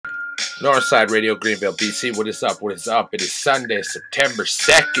Northside Radio, Greenville, BC. What is up? What is up? It is Sunday, September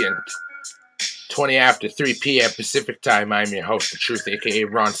 2nd, 20 after 3 p.m. Pacific time. I'm your host, The Truth, a.k.a.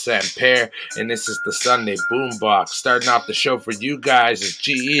 Ron Sampere, and this is the Sunday Boombox. Starting off the show for you guys is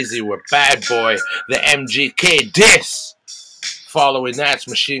G-Eazy with Bad Boy, the MGK diss. Following that's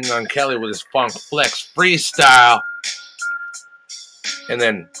Machine Gun Kelly with his Funk Flex freestyle. And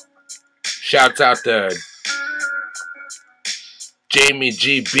then, shouts out to Jamie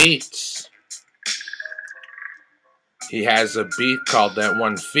G Beats. He has a beat called That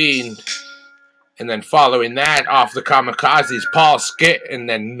One Fiend. And then following that, off the Kamikazes, Paul Skit, and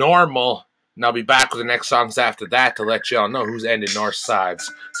then Normal. And I'll be back with the next songs after that to let y'all know who's ending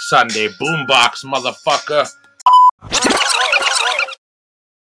Northside's Sunday Boombox, motherfucker.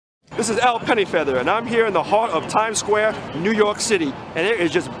 This is Al Pennyfeather, and I'm here in the heart of Times Square, New York City. And there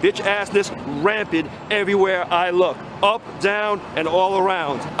is just bitch-assness rampant everywhere I look. Up, down, and all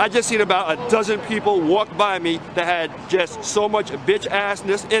around. I just seen about a dozen people walk by me that had just so much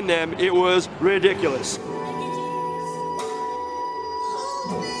bitch-assness in them, it was ridiculous.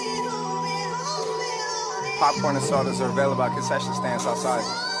 Popcorn and sodas are available at concession stands outside.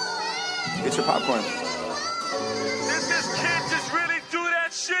 Get your popcorn. Did this kid just really do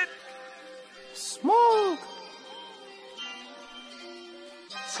that shit? Smoke!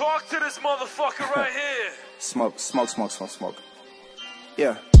 Talk to this motherfucker right here. Smoke.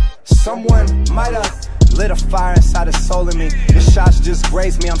 Yeah. Someone might have lit a fire inside the soul in me. The shots just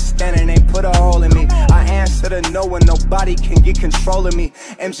grazed me, I'm standing, ain't put a hole in me. I answer to no one, nobody can get control of me.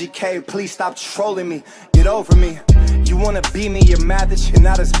 MGK, please stop trolling me, get over me. You wanna be me, you're mad that you're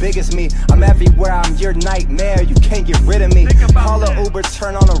not as big as me. I'm everywhere, I'm your nightmare, you can't get rid of me. Call a Uber,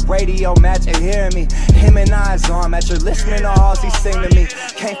 turn on the radio, mad you're hearing me. Him and I's on, mad you're listening to all he sing to me.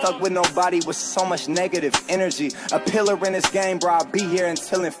 Can't fuck with nobody with so much negative energy. A pillar in this game, bro, I'll be here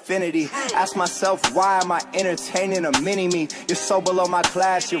until infinity. Ask myself, why am I entertaining a mini-me? You're so below my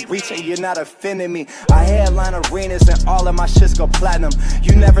class, you're reaching, you're not offending me. I headline arenas and all of my shits go platinum.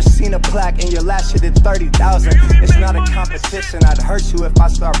 You never seen a plaque and your last shit did 30,000. It's not a competition, I'd hurt you if I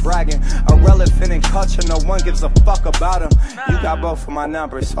start bragging. Irrelevant in culture, no one gives a fuck about them. You got both of my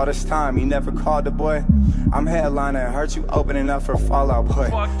numbers all this time, you never called the boy. I'm headlining, I heard you opening up for Fallout Boy.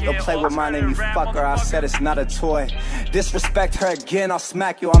 Don't play with my name, you fucker, I said it's not a toy. Disrespect her again, I'll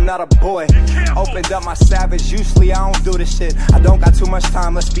smack you, I'm not a boy. Opened up my savage, usually I don't do this shit. I don't got too much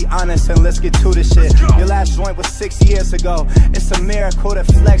time, let's be honest and let's get to this shit. Your last joint was 6 years ago. It's a miracle that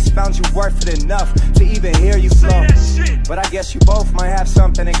Flex found you worth it enough to even hear you flow. But I guess you both might have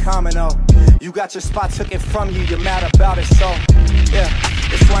something in common, though. You got your spot, took it from you, you're mad about it, so yeah.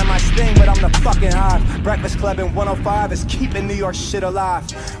 It's why my sting, but I'm the fucking hive. Breakfast Club in 105 is keeping New York shit alive.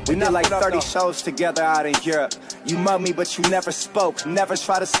 We did like 30 shows together out in Europe. You mugged me, but you never spoke, never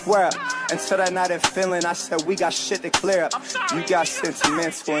tried to square up. Until that night in Finland, I said we got shit to clear up. You got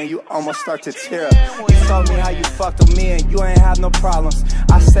sentimental and you almost start to tear up. You told me how you fucked with me and you ain't have no problems.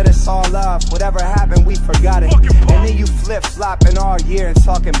 I said it's all love, whatever happened, we forgot it. And then you flip-flopping all year and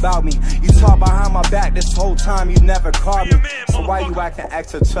talking about me. You talk behind my back this whole time, you never called me. So why you acting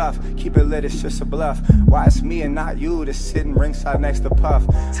extra tough? Keep it lit, it's just a bluff. Why it's me and not you that's sitting ringside next to Puff?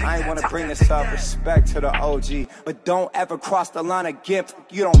 I ain't wanna bring this up, respect to the OG, but don't ever cross the line again,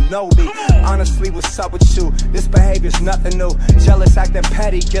 you don't know me. Honestly, what's up with you? This behavior's nothing new. Jealous, acting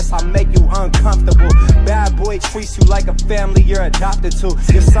petty, guess I make you uncomfortable. Bad boy treats you like a family you're adopted to.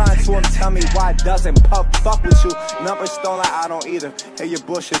 You're signed to him, tell me why doesn't Puff fuck with you? Numbers don't lie, I don't either. Hear your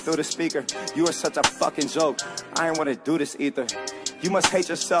bullshit through the speaker. You are such a fucking joke, I ain't wanna do this either. You must hate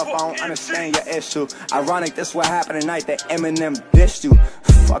yourself, I don't understand your issue. Ironic, this what happened tonight that Eminem dissed you.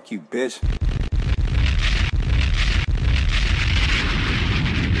 Fuck you, bitch.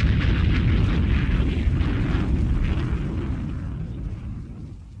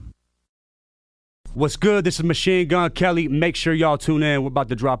 What's good? This is Machine Gun Kelly. Make sure y'all tune in. We're about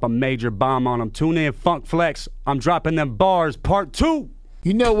to drop a major bomb on them. Tune in, Funk Flex. I'm dropping them bars, part 2.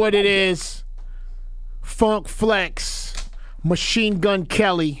 You know what it is. Funk Flex, Machine Gun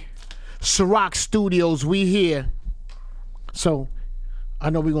Kelly, Ciroc Studios, we here. So, I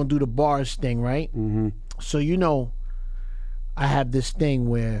know we're going to do the bars thing, right? Mm-hmm. So, you know, I have this thing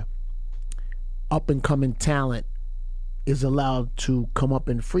where up-and-coming talent is allowed to come up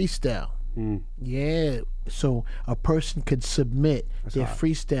and freestyle. Mm. Yeah, so a person could submit their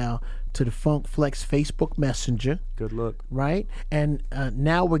freestyle to the Funk Flex Facebook Messenger. Good look. Right? And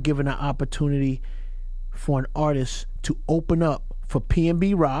now we're giving an opportunity for an artist to open up for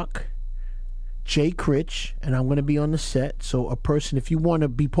P&B Rock, Jay Critch, and I'm going to be on the set. So a person, if you want to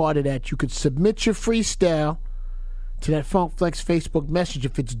be part of that, you could submit your freestyle to that Funk Flex Facebook message.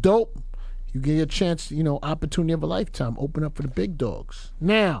 If it's dope, You get a chance, opportunity of a lifetime. Open up for the big dogs.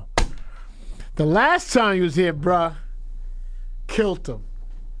 Now, the last time you was here, bruh, killed him.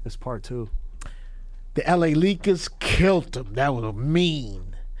 It's part 2. The LA Leakers killed him. That was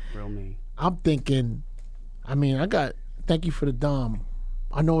mean. Real mean. I'm thinking, thank you for the Dom.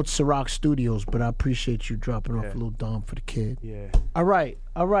 I know it's Ciroc Studios, but I appreciate you dropping off a little Dom for the kid. Yeah. All right.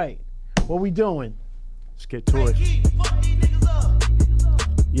 What we doing? Let's get to it.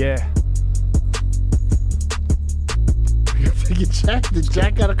 Yeah. Did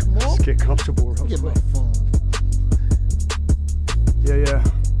Jack gotta come on? Let's get comfortable real Get my quick. phone. Yeah.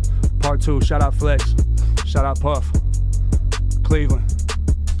 Part 2. Shout out Flex. Shout out Puff. Cleveland.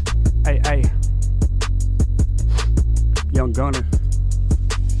 Hey. Young Gunner.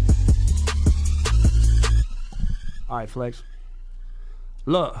 All right, Flex.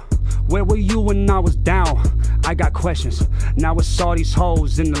 Look, where were you when I was down? I got questions. Now I saw these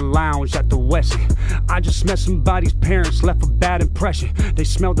hoes in the lounge at the Westin. I just met somebody's parents, left a bad impression. They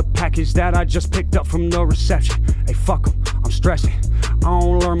smelled the package that I just picked up from the reception. Hey, fuck them, I'm stressing. I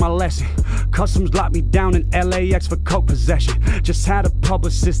don't learn my lesson. Customs locked me down in LAX for coke possession. Just had a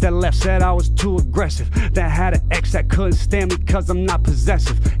publicist that left, said I was too aggressive. That had an ex that couldn't stand me cause I'm not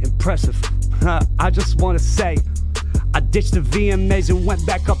possessive. Impressive. I just wanna say, I ditched the VMAs and went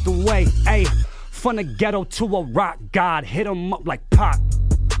back up the way. Ayy, from the ghetto to a rock god, hit 'em up like Pac.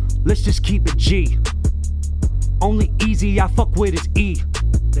 Let's just keep it G. Only easy I fuck with is E.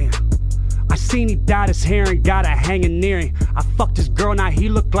 Damn. I seen he dyed his hair and got a hanging earring. I fucked his girl, now he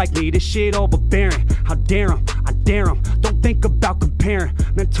look like me. This shit overbearing. How dare him? I dare him. Don't think about comparing.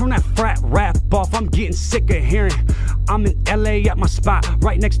 Man, turn that frat rap off. I'm getting sick of hearing. I'm in LA at my spot,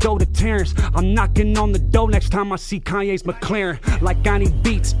 right next door to Terrence. I'm knocking on the door next time I see Kanye's McLaren. Like I need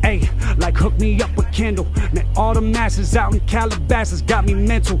beats, ayy. Like hook me up with Kendall. Man, all the masses out in Calabasas got me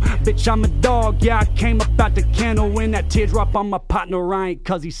mental. Bitch, I'm a dog. Yeah, I came up out the kennel. When that teardrop on my partner, I ain't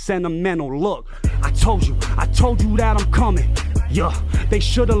cause he's sentimental. Look, I told you that I'm coming. Yeah, they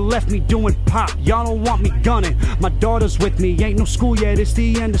should've left me doing pop. Y'all don't want me gunning. My daughter's with me, ain't no school yet, it's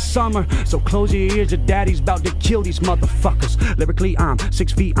the end of summer. So close your ears, your daddy's about to kill these motherfuckers. Lyrically, I'm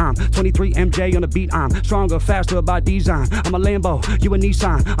 6 feet, I'm 23 MJ on the beat, I'm stronger, faster by design. I'm a Lambo, you a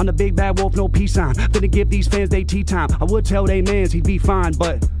Nissan. I'm the big bad wolf, no peace sign. Finna give these fans they tea time. I would tell they mans he'd be fine,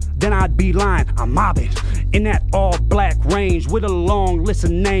 but then I'd be lying. I'm mobbing in that all black range with a long list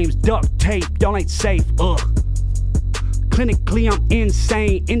of names. Duct tape, y'all ain't safe, ugh. Clinically, I'm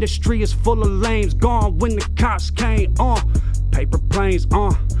insane. Industry is full of lames. Gone when the cops came, paper planes,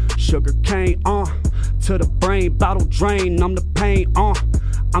 sugar cane, to the brain, bottle drain. I'm the pain,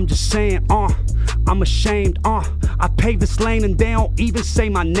 I'm just saying, I'm ashamed, I paved this lane and they don't even say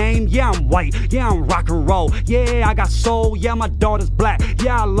my name. Yeah, I'm white, yeah, I'm rock and roll. Yeah, I got soul, yeah, my daughter's black.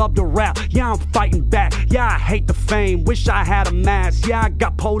 Yeah, I love to rap, yeah, I'm fighting back. Yeah, I hate the fame, wish I had a mask. Yeah, I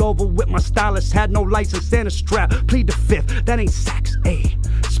got pulled over with my stylist, had no license and a strap. Plead the fifth, that ain't sax, ayy.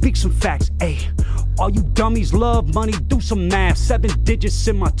 Speak some facts, ayy. All you dummies love money, do some math. 7 digits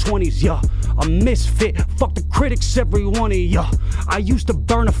in my 20s, yeah. A misfit, fuck the critics, every one of ya. I used to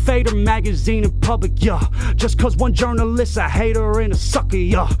burn a Fader magazine in public, yeah. Just cause one journalist a hater and a sucker,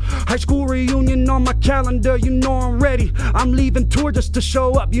 yeah. High school reunion on my calendar, you know I'm ready. I'm leaving tour just to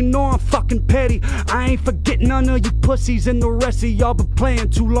show up, you know I'm fucking petty. I ain't forgetting none of you pussies and the rest of y'all been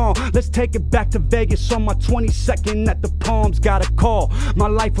playing too long. Let's take it back to Vegas on my 22nd at the Palms, got a call. My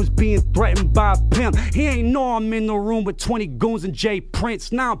life was being threatened by a pimp. He ain't know I'm in the room with 20 goons and Jay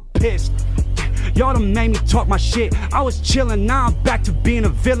Prince. Now I'm pissed. Y'all done made me talk my shit. I was chillin', now I'm back to being a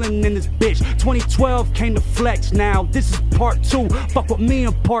villain in this bitch. 2012 came to flex, now this is part 2. Fuck with me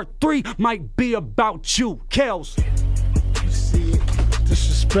in part 3, might be about you. Kels. You see it?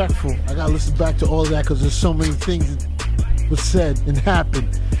 Disrespectful. I gotta listen back to all that because there's so many things that was said and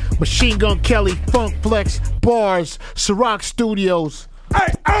happened. Machine Gun Kelly, Funk Flex, Bars, Ciroc Studios.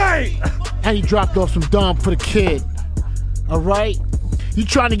 Hey! And he dropped off some Dom for the kid. Alright? You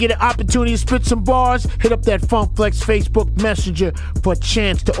trying to get an opportunity to spit some bars? Hit up that Funk Flex Facebook Messenger for a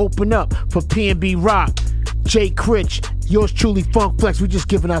chance to open up for P&B Rock. Jay Critch, yours truly, Funk Flex. We just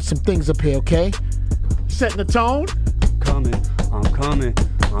giving out some things up here, okay? Setting the tone? I'm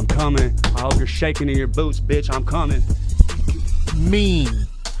coming. I hope you're shaking in your boots, bitch. I'm coming. Mean.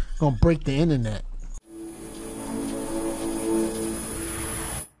 Gonna break the internet.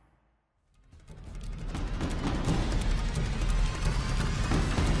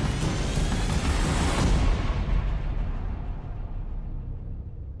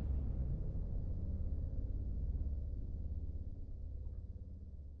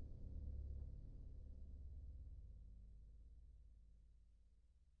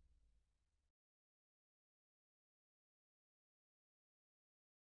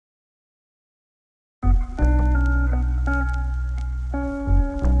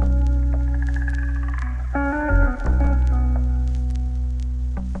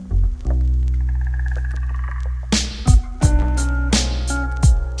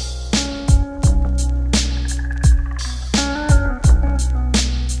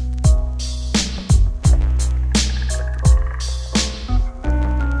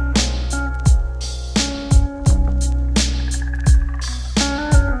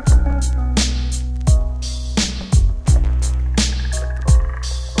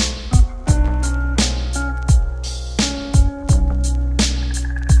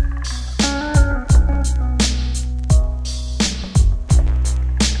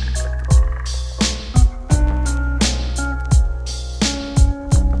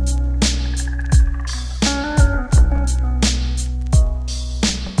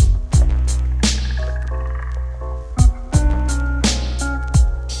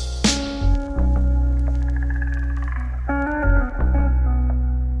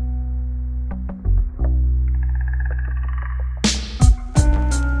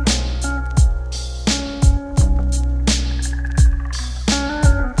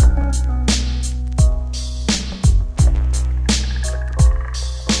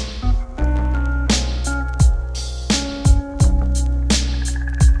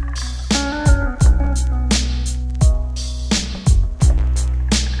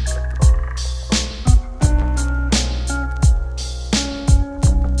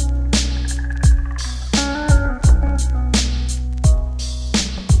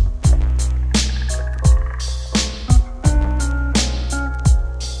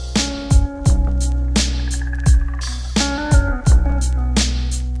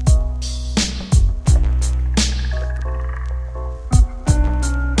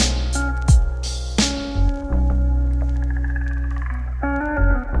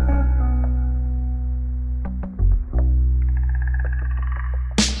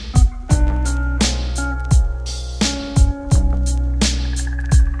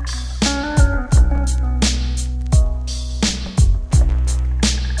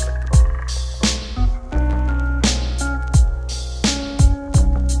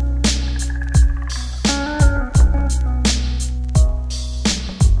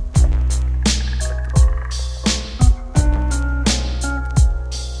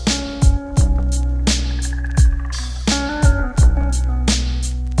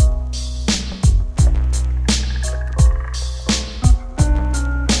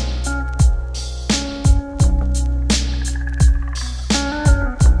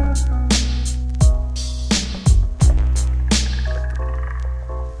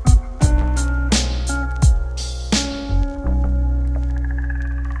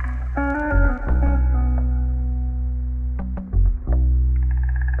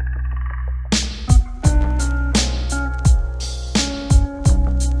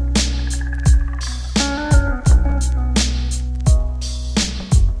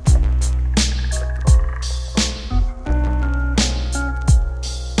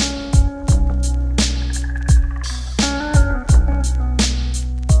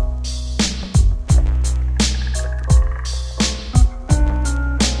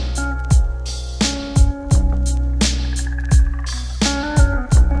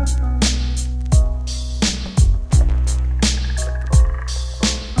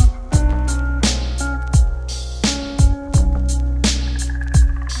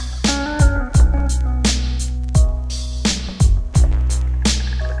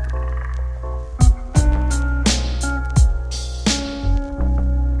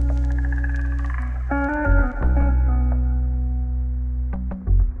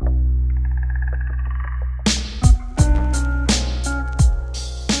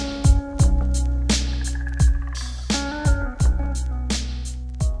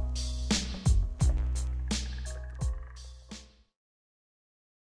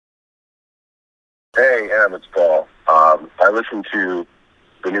 Hey, Em, it's Paul. I listened to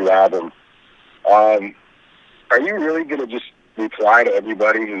the new album. Are you really going to just reply to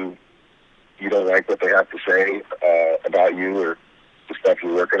everybody who you don't like what they have to say about you or the stuff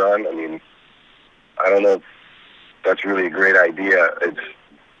you're working on? I mean, I don't know if that's really a great idea.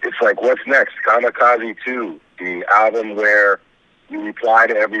 It's like, what's next? Kamikaze 2, the album where you reply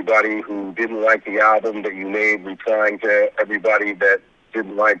to everybody who didn't like the album that you made, replying to everybody that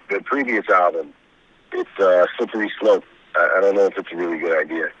didn't like the previous album. It's a slippery slope. I don't know if it's a really good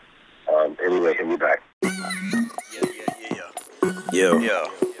idea. Anyway, hit me back. Yo.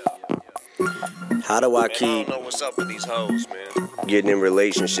 How do I Man, keep I don't know what's up with these hoes, man. getting in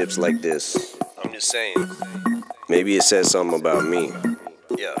relationships like this? I'm just saying. Maybe it says something about me.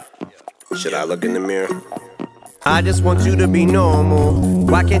 Yeah. Should I look in the mirror? I just want you to be normal.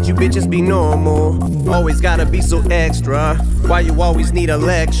 Why can't you bitches be normal? Always gotta be so extra. Why you always need a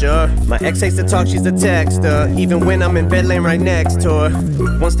lecture? My ex hates to talk, she's a texter. Even when I'm in bed laying right next to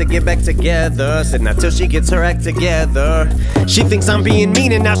her. Wants to get back together. Said not till she gets her act together. She thinks I'm being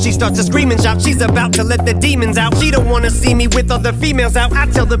mean and now she starts to scream and shout. She's about to let the demons out. She don't wanna see me with other females out. I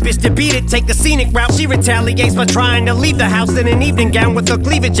tell the bitch to beat it, take the scenic route. She retaliates by trying to leave the house in an evening gown with her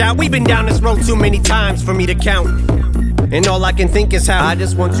cleavage out. We've been down this road too many times for me to count. And all I can think is how I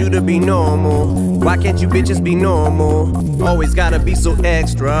just want you to be normal. Why can't you bitches be normal? Always gotta be so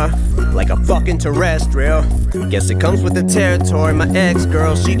extra, like a fucking terrestrial. Guess it comes with the territory. My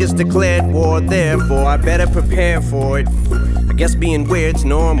ex-girl, she just declared war. Therefore, I better prepare for it. I guess being weird's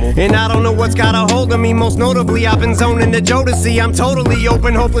normal. And I don't know what's got a hold of me. Most notably, I've been zoning the Jodeci. I'm totally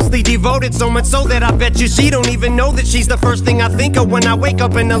open, hopelessly devoted. So much so that I bet you she don't even know that she's the first thing I think of when I wake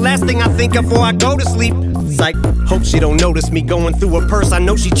up and the last thing I think of before I go to sleep. Psych, hope she don't notice me going through her purse. I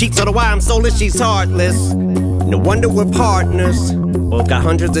know she cheats, so do I. I'm soulless, she's heartless. No wonder we're partners. Both got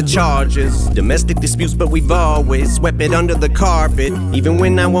hundreds of charges. Domestic disputes, but we've always swept it under the carpet. Even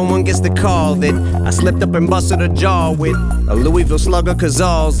when 911 gets the call that I slipped up and busted a jaw with a Louisville slugger, cause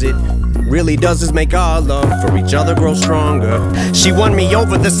all's it really does is make our love for each other grow stronger. She won me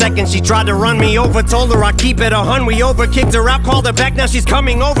over the second she tried to run me over. Told her I'd keep it 100. We over, kicked her out, called her back, now she's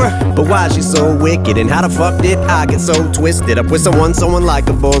coming over. But why is she so wicked, and how the fuck did I get so twisted up with someone so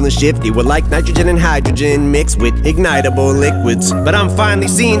unlikable and shifty? We're like nitrogen and hydrogen mixed with ignitable liquids. But I'm finally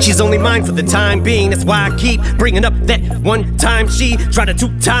seeing she's only mine for the time being. That's why I keep bringing up that one time she tried to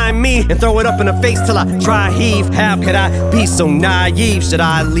two-time me and throw it up in her face till I try heave. How could I be so naive? Should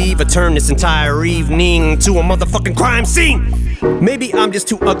I leave or turn this entire evening to a motherfucking crime scene? Maybe I'm just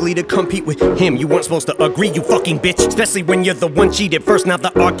too ugly to compete with him. You weren't supposed to agree, you fucking bitch. Especially when you're the one cheated first. Now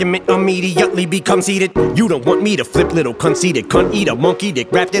the argument immediately becomes heated. You don't want me to flip, little conceited cunt eater, monkey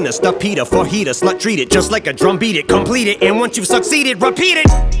dick wrapped in a stuffed Peter for heater, slut treat it just like a drum beat it, complete it, and once you've succeeded, repeat it.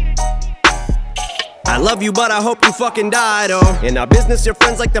 I love you, but I hope you fucking die, though. In our business, your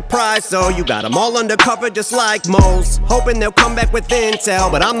friends like the prize, so you got them all undercover just like moles. Hoping they'll come back with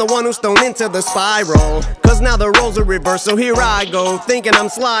intel, but I'm the one who's thrown into the spiral. Cause now the roles are reversed, so here I go, thinking I'm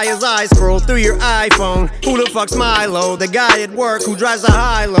sly as I scroll through your iPhone. Who the fuck's Milo? The guy at work who drives a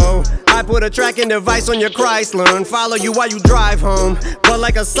high-low. I put a tracking device on your Chrysler and follow you while you drive home. But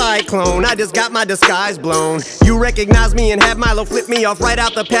like a cyclone, I just got my disguise blown. You recognize me and have Milo flip me off right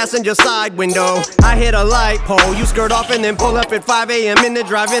out the passenger side window. I hit a light pole, you skirt off and then pull up at 5 a.m. in the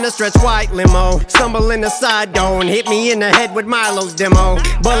drive-in a stretch white limo. Stumble in the side door and hit me in the head with Milo's demo.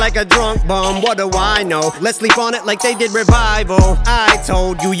 But like a drunk bum, what do I know? Let's sleep on it like they did Revival. I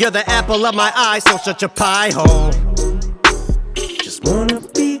told you you're the apple of my eye, so shut your pie hole. Just wanna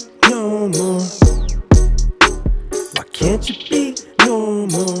be normal. Why can't you be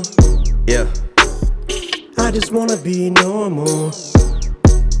normal? Yeah, I just wanna be normal.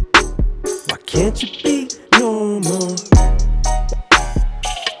 Why can't you be normal?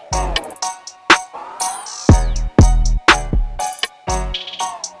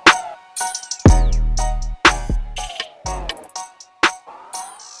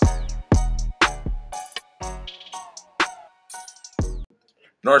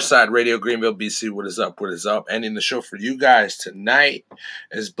 Northside Radio, Greenville, BC. What is up? What is up? Ending the show for you guys tonight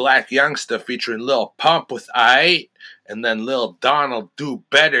is Black Youngsta featuring Lil Pump with I, and then Lil Donald Do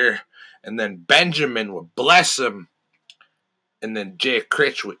Better, and then Benjamin with Bless Him, and then Jay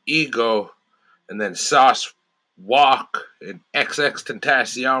Critch with Ego, and then Sauce Walk and XX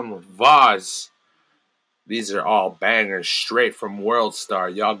Tentacion with Vaz. These are all bangers straight from World Star.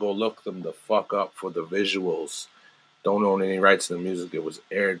 Y'all go look them the fuck up for the visuals. Don't own any rights to the music. It was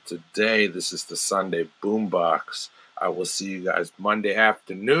aired today. This is the Sunday Boombox. I will see you guys Monday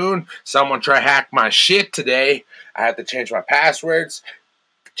afternoon. Someone try hack my shit today. I had to change my passwords.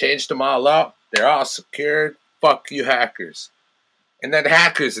 Changed them all up. They're all secured. Fuck you hackers. And then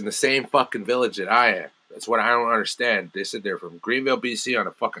hackers in the same fucking village that I am. That's what I don't understand. They said they're from Greenville, BC on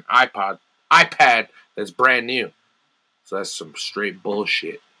a fucking iPad that's brand new. So that's some straight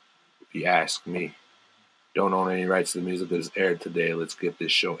bullshit, if you ask me. Don't own any rights to the music that is aired today. Let's get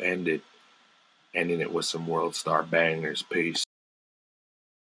this show ended. Ending it with some world star bangers. Peace.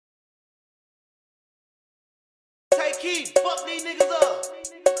 Take heed, fuck these niggas up.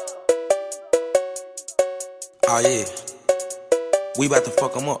 Oh yeah, we about to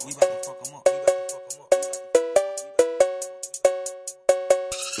fuck them up.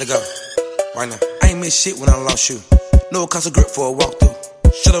 Let go, right now. I ain't miss shit when I lost you. No cost of grip for a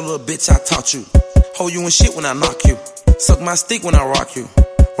walkthrough. Shut up, little bitch, I taught you. Hold you in shit when I knock you. Suck my stick when I rock you.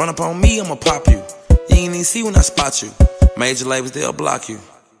 Run up on me, I'ma pop you. You ain't even see when I spot you. Major labels, they'll block you.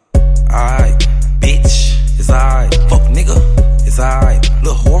 Alright, bitch, it's alright. Fuck nigga, it's alright.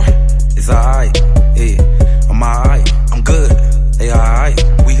 Little whore, it's alright. Yeah, I'm alright, I'm good. They alright,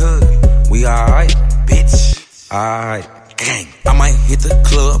 we hood, we alright. Bitch, alright. Gang. I might hit the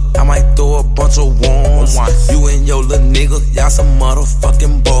club, I might throw a bunch of ones. You and your little nigga, y'all some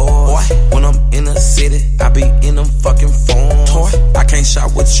motherfucking boys. When I'm in the city, I be in them fucking phones. I can't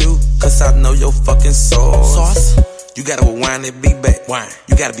shop with you, cause I know your fucking sauce. You gotta rewind that beat back.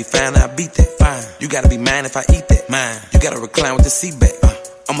 You gotta be fine, I beat that. You gotta be mine if I eat that. You gotta recline with the seat back.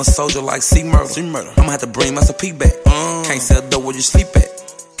 I'm a soldier like C-Murder. I'ma have to bring my P back. Can't sell dope where you sleep at.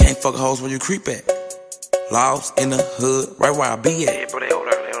 Can't fuck hoes where you creep at. Lost in the hood, right where I be at. Yeah, bro, they older.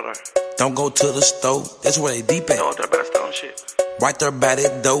 Don't go to the store, that's where they deep at. No, they're better stone shit. Right there by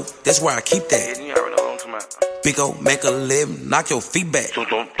that dope, that's where I keep that. Yeah, you already know what I'm talking about. Big ol' make a living, knock your feet back.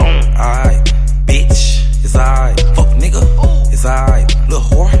 Alright, bitch, it's alright. Fuck nigga, it's alright. Little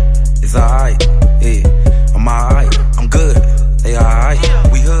whore, it's alright. Yeah, I'm alright, I'm good. They alright,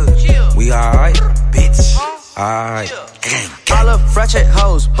 we hood, we alright. Bitch, alright. All the ratchet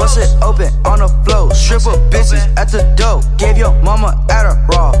hoes, bust it open on the floor. Stripper bitches at the door. Gave your mama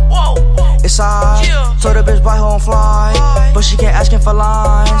Adderall. It's alright. Told the bitch buy her on fly, but she can't asking for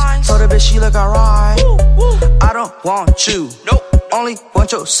lines. Told the bitch she look alright. I don't want you. Nope. Only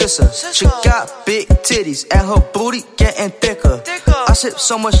want your sister. She got big titties and her booty getting thicker. I sip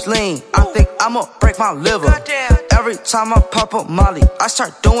so much lean, I think I'ma break my liver. Every time I pop up Molly, I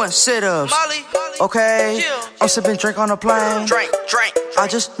start doing sit-ups. Okay, I'm sipping drink on the plane. Drink. I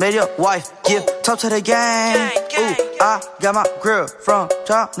just made your wife give top to the gang. Ooh, I got my grill from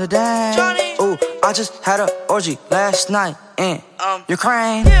Johnny Dang. Ooh, I just had an orgy last night in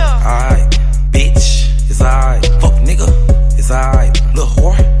Ukraine. Alright, bitch, it's alright. Fuck nigga, it's alright. Little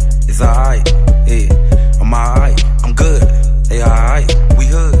whore, it's alright. Yeah, I'm alright, I'm good. They alright, we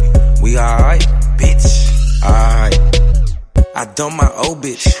hood, we alright. Bitch, alright. I done my old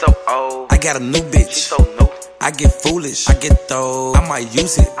bitch. She's so old. I got a new bitch. She's so new. I get foolish, I get throw, I might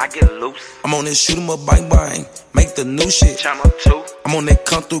use it. I get loose. I'm on this shoot 'em up, bang bang, make the new shit. Channel 2. I'm on that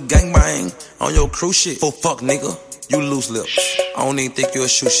come through gang bang, on your crew shit. Oh fuck nigga, you loose lips. I don't even think you a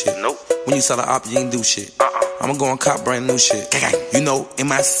shoot shit. Nope. When you saw the op, you ain't do shit. I'ma go and cop brand new shit. You know, in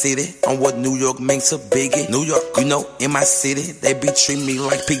my city, on what New York makes a biggie. New York, you know, in my city, they be treating me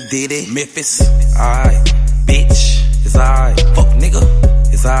like P. Diddy. Memphis, alright, bitch, it's alright. Fuck nigga,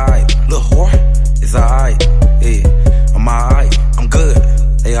 it's alright. Little whore, it's alright. Yeah, I'm alright, I'm good.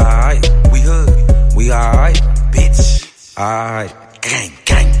 They alright, we hood, we alright. Bitch, alright, gang.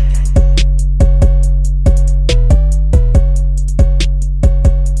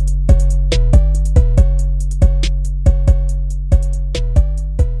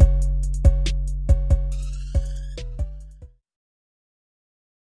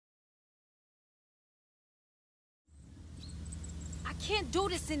 I can't do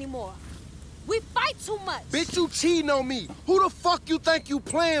this anymore. We fight too much. Bitch, you cheating on me. Who the fuck you think you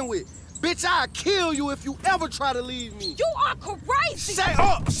playing with? Bitch, I'll kill you if you ever try to leave me. You are crazy. Shut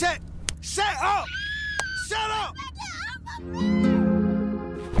up. Shut up. Shut up.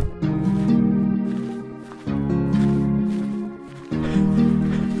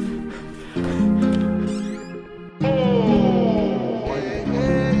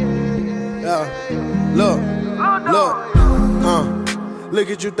 Look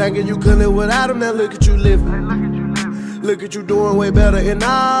at you thinking you could live without him, now look at you living. Look at you doing way better and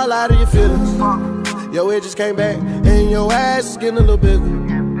all out of your feelings. Your edges came back and your ass is getting a little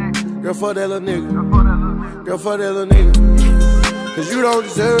bigger. Girl, fuck that little nigga. Girl, fuck that little nigga. Cause you don't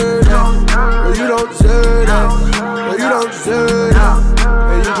deserve that. Girl, you don't deserve that. Girl, you don't deserve that.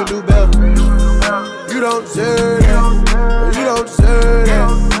 And you can do better. You don't deserve that. Girl, you don't deserve that.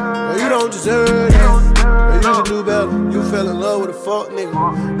 Girl, you don't deserve that. Girl, you can do better. You feel fell in love with a fuck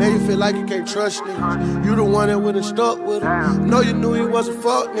nigga. Now you feel like you can't trust niggas. You the one that wouldn't stuck with him. Know you knew he was a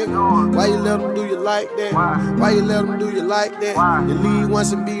fuck nigga. Why you let him do you like that? Why you let him do you like that? You leave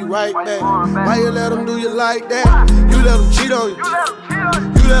once and be right back. Why you let him do you like that? You let him cheat on you.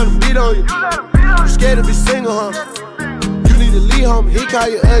 You let him beat on you. You scared to be single, huh? You need to leave home. He call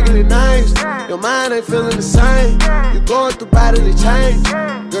you ugly names. Your mind ain't feeling the same. You going through bodily change.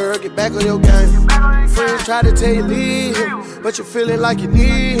 Girl, get back on your game. Friends try to tell you leave him, but you feeling like you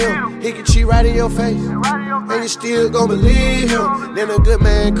need him. He can cheat right in your face, and you still gon' believe him. Then a good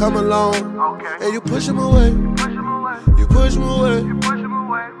man come along, and you push him away. You push him away.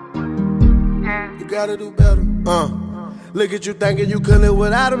 You gotta do better. Look at you thinking you could live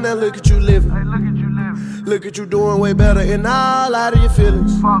without him. Now look at you living. Look at you doing way better and all out of your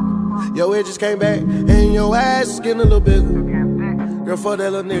feelings. Your head just came back, and your ass is getting a little bigger. Girl, fuck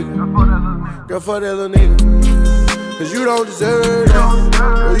that little nigga. Girl, fuck that little nigga. Cause you don't deserve that.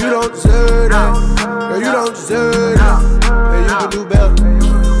 Girl, you don't deserve that. Girl, you don't deserve that. And you can do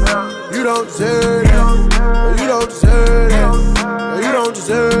better. You don't deserve that. Girl, you don't deserve that. Girl, you don't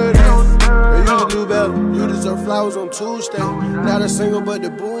deserve that. Girl, you can do better. You deserve flowers on Tuesday. Not a single but the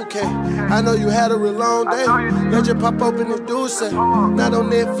bouquet. I know you had a real long day. Let you pop open and do say. Not on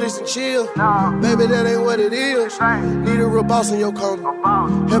Netflix and chill. Baby, that ain't what it is. Need a real boss in your corner.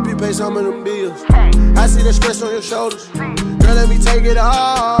 Help you pay some of them bills. I see the stress on your shoulders. Girl, let me take it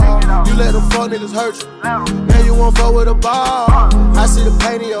all. You let them fuck niggas hurt you. Now you won't fuck with a ball. I see the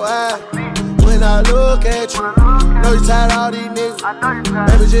pain in your eye when I look at you. Know you tired of all these niggas.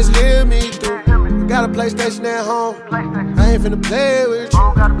 Baby, just hear me through. Got a PlayStation at home. I ain't finna play with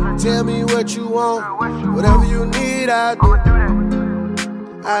you. Tell me what you want. Whatever you need, I do.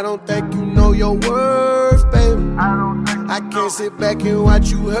 I don't think you know your worth, baby. I can't sit back and watch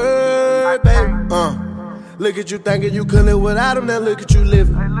you hurt, baby. Look at you thinking you could live without him. Now look at you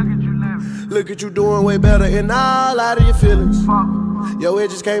living. Look at you doing way better and all out of your feelings. Your head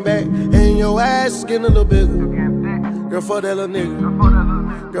just came back, and your ass is getting a little bigger. Girl, fuck that little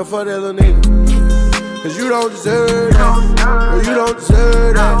nigga. Girl, fuck that little nigga. Cause you don't deserve that. Girl, you don't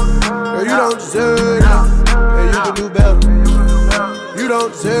deserve that. Girl, you don't deserve that. And you can do better. You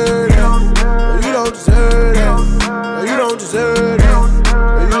don't deserve that. Girl, you don't deserve that. Girl, you don't deserve that.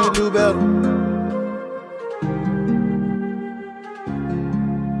 Girl, you can do better.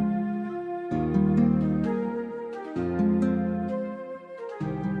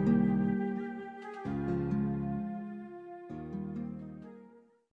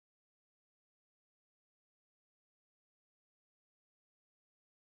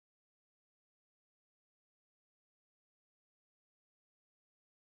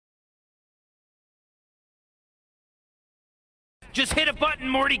 Just hit a button,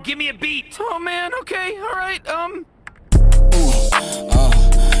 Morty. Give me a beat. Oh man. Okay. All right.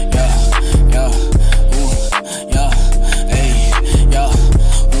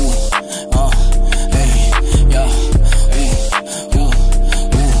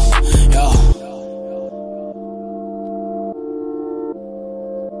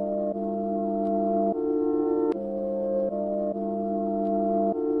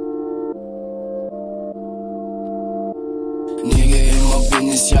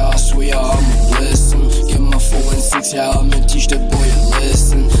 Yeah, I swear I'm a blessing. Get my 4 and 6, yeah, I'ma teach that boy a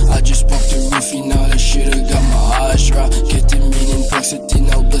lesson. I just popped the roofie, now that shit, I got my eyes dry. Get the meaning, complexity,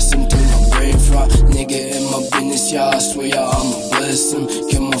 now listen to my brain fry. Nigga in my business, yeah, I swear, yeah, I'm a blessing.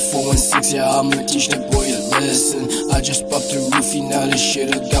 Get my 4 and 6, yeah, I'ma teach that boy a lesson. I just popped the roofie, now that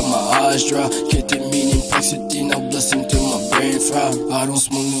shit, I got my eyes dry. Get the meaning, complexity, now listen to my brain fry. I don't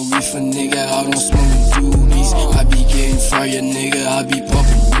smoke no reefer, nigga, I don't smoke no doobies. I be getting fire, nigga, I be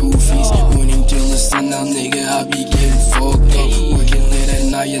popping roofies. Winning till the sun now, nigga, I be getting fucked up. Working late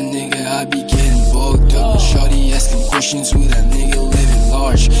at night, yeah, nigga, I be getting bugged up. Shawty asking questions, who that nigga living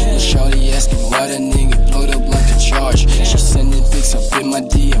large? Shawty asking why that nigga blowed up like a charge. She sending pics up in my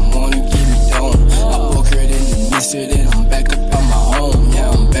DM, wanna give me down. I woke her, then missed her, then I'm back up on my home. Yeah,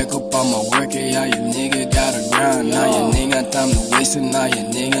 I'm back up on my work, yeah, your nigga gotta grind. Now your nigga got time to waste it, now your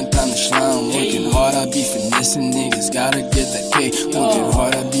nigga got time to slime. Working hard, I be finessing, niggas gotta get that cake. Working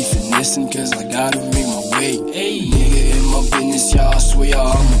hard, I be finessing, cause I gotta make my way. Nigga in my business, yeah, I swear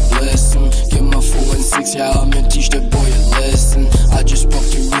I'm a blessing. Get my 4 and 6, yeah, I'ma teach that boy a lesson. I just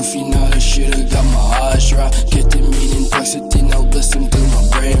popped the roofie, now that shit, I got my eyes dry. Get the meaning, complexity, now listen to my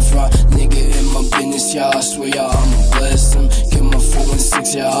brain fry. Nigga in my business, yeah, I swear I'm a blessing. Get my 4 and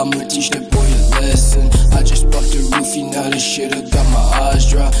 6, yeah, I'ma teach that boy a lesson. I just popped the roofie, now that shit, I got my eyes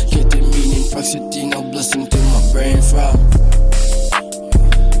dry. Get the meaning, complexity, now listen to my brain fry.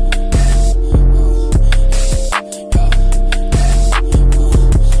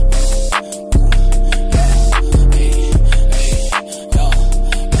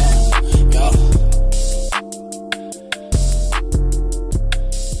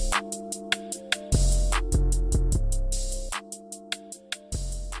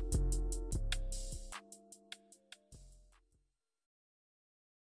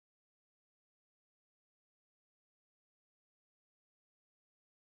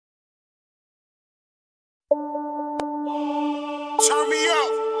 Turn me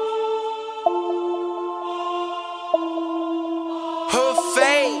up. Hood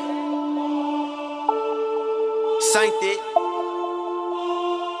fade. Saint it.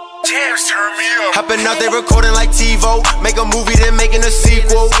 Turn me up. Hopping out, they recording like TiVo. Make a movie, then making a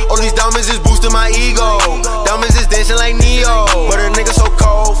sequel. All these diamonds is boosting my ego. Diamonds is dancing like Neo. But a nigga so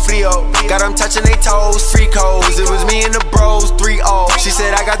cold, frio. Got them touching they toes, free codes. It was me and the bros, 3-0. She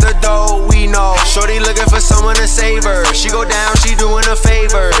said I got the dough, we know. Shorty looking for someone to save her. She go down, she doing her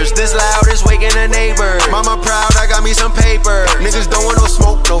favors. This loud is waking the neighbors. Mama proud, I got me some paper. Niggas don't want no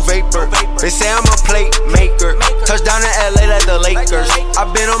smoke, no vapor. They say I'm a plate maker. Touchdown to LA like the Lakers. I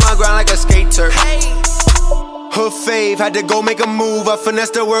been on my grind like a skater. Hood fave, had to go make a move. I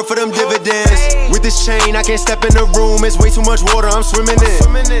finessed the word for them dividends. With this chain, I can't step in the room. It's way too much water, I'm swimming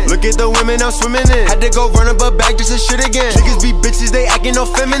in. Look at the women I'm swimming in. Had to go run up a bag just to shit again. Niggas be bitches, they acting no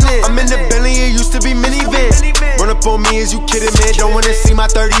feminine. I'm in the Bentley, it used to be minivan. Run up on me, is you kidding, man? Don't wanna see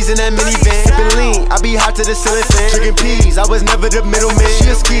my 30s in that minivan. Sippin' lean, I be hot to the ceiling fan. Drinking peas, I was never the middleman. She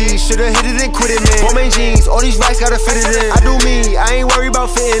a ski, shoulda hit it and quit it, man. Romaine jeans, all these racks gotta fit it in. I do me, I ain't worried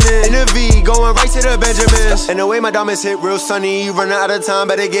about fitting in. In the V, going right to the Benjamins. And the way my diamonds hit real sunny. You running out of time,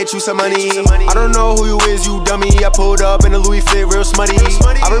 better get you some money. I don't know who you is, you dummy. I pulled up in a Louis fit, real smutty.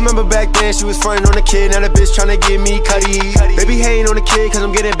 I remember back then she was frontin' on the kid. Now the bitch tryna get me cutty. Baby hating on the kid cause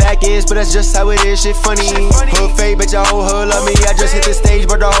I'm getting back ends, but that's just how it is, shit funny. Hood fade, bitch, your whole hood love me. I just hit the stage,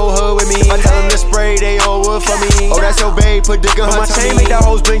 but the whole hood with me. If I tell them to spray, they all would for me. Oh, that's your babe, put dick on her chain, make that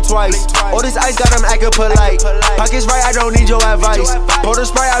hoes blink twice. All this ice got them acting polite. Pockets right, I don't need your advice. Pour the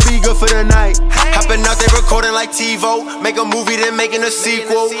Sprite, I be good for the night. Hopping out, they recording like TiVo. Make a movie, then making a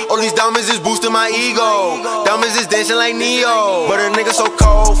sequel. All these diamonds is boosting my ego. Diamonds is dancing like Neo. But a nigga so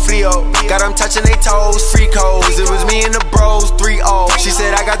cold, frio. Got them touching they toes, free codes. It was me and the bros, 3-0. She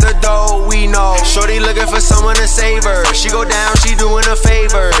said I got the dough, we know. Shorty looking for someone to save her. She go down, she doing her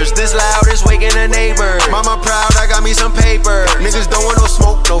favors. This loud is waking the neighbors. Mama proud, I got me some paper. Niggas don't want no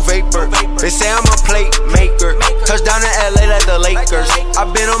smoke, no vapor. They say I'm a plate maker. Touchdown to LA like the Lakers. I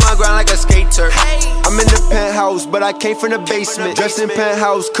been on my grind like a skater. I'm in the penthouse, but I came from the basement. Dressed in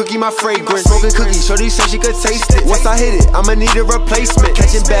penthouse, cookie my fragrance. Smoking cookies, shorty said she could taste it. Once I hit it, I'ma need a replacement.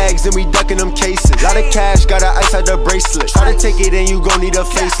 Catching bags and we ducking them cases. Lot of cash, got an ice out the bracelet. Try to take it and you gon' need a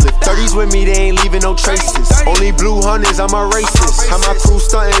facelift. 30s with me, they ain't leaving no traces. Only blue hunters, I'm a racist. How my crew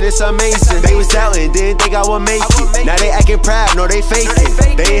stuntin', it's amazing. They was doubting, didn't think I would make it. Now they acting proud, no they fake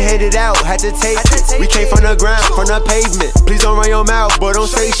it. They ain't handed out, had to take it. We came from the ground, from the pavement. Please don't run your mouth, but don't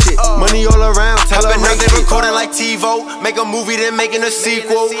say shit. Money all around, tell her they recording like TiVo. Make a movie, then making a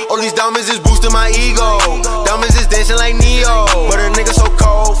sequel. All these diamonds is boosting my ego. Diamonds is dancing like Neo. But a nigga so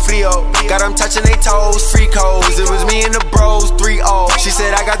cold, frio. Got them touching they toes, free codes. It was me and the bros, 3-0. She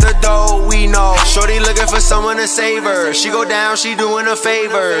said I got the dough, we know. Shorty looking for someone to save her. She go down, she doing her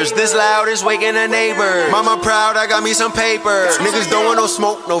favors. This loud is waking the neighbors. Mama proud, I got me some paper. Niggas don't want no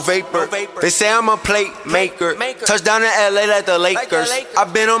smoke, no vapor. They say I'm a plate maker. Touchdown to LA like the Lakers. I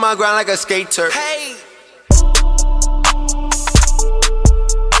been on my grind like a skater.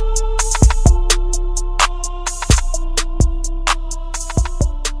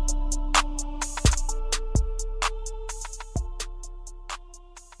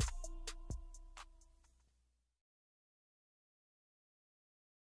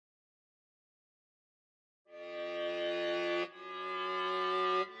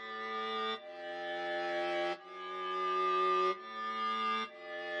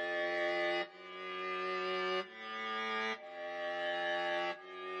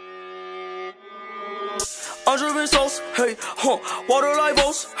 Driven sauce, hey, water like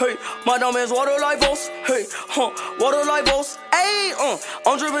boss, hey, my diamonds water like boss, hey, water like boss, hey,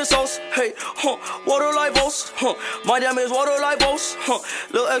 driven sauce, hey, water like boss, my diamonds water like boss,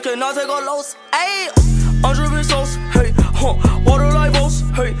 little L cannot take a loss, hey, driven sauce, hey, water like boss,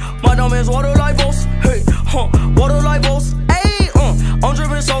 hey, my diamonds water like boss, hey, water like boss, hey,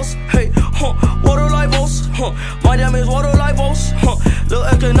 driven sauce, hey, water like boss, my diamonds water like boss, little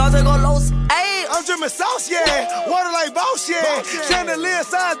L cannot take a loss, hey. I'm dripping sauce, yeah. Water like boss, yeah. Chandelier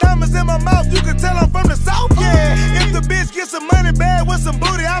size diamonds in my mouth. You can tell I'm from the south, yeah. If the bitch gets some money bag with some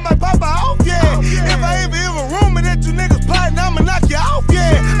booty, I might pop her off, yeah. If I ever hear a rumor that you niggas plotting, I'ma knock you off,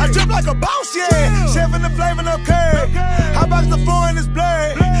 yeah. I drip like a boss, yeah. Chef in the flavor, no curd. I box the floor in this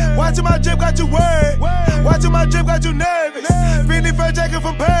blurred. Watching my drip got you worried. Watching my drip got you nervous. Fendi fur jacket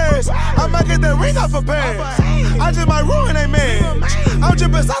from Paris. I might get that ring off of Paris. I just might ruin a man. I'm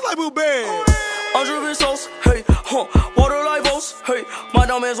dripping sauce like Boo Bear. I'm dripping sauce, hey, water like boss, hey, my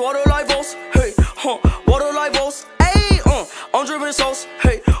diamonds water like boss, hey, water like boss, hey, I'm dripping sauce,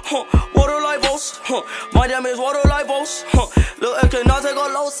 hey, water like boss, my my damn is water like boss, Lil' L cannot take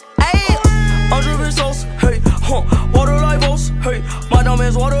a loss, ayy. I'm dripping sauce, hey, water like boss, hey, my damn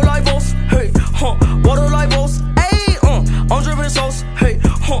is water like boss, hey, water like boss, ayy. I'm dripping sauce, hey,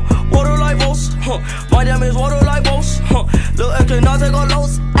 water like boss, my damn is water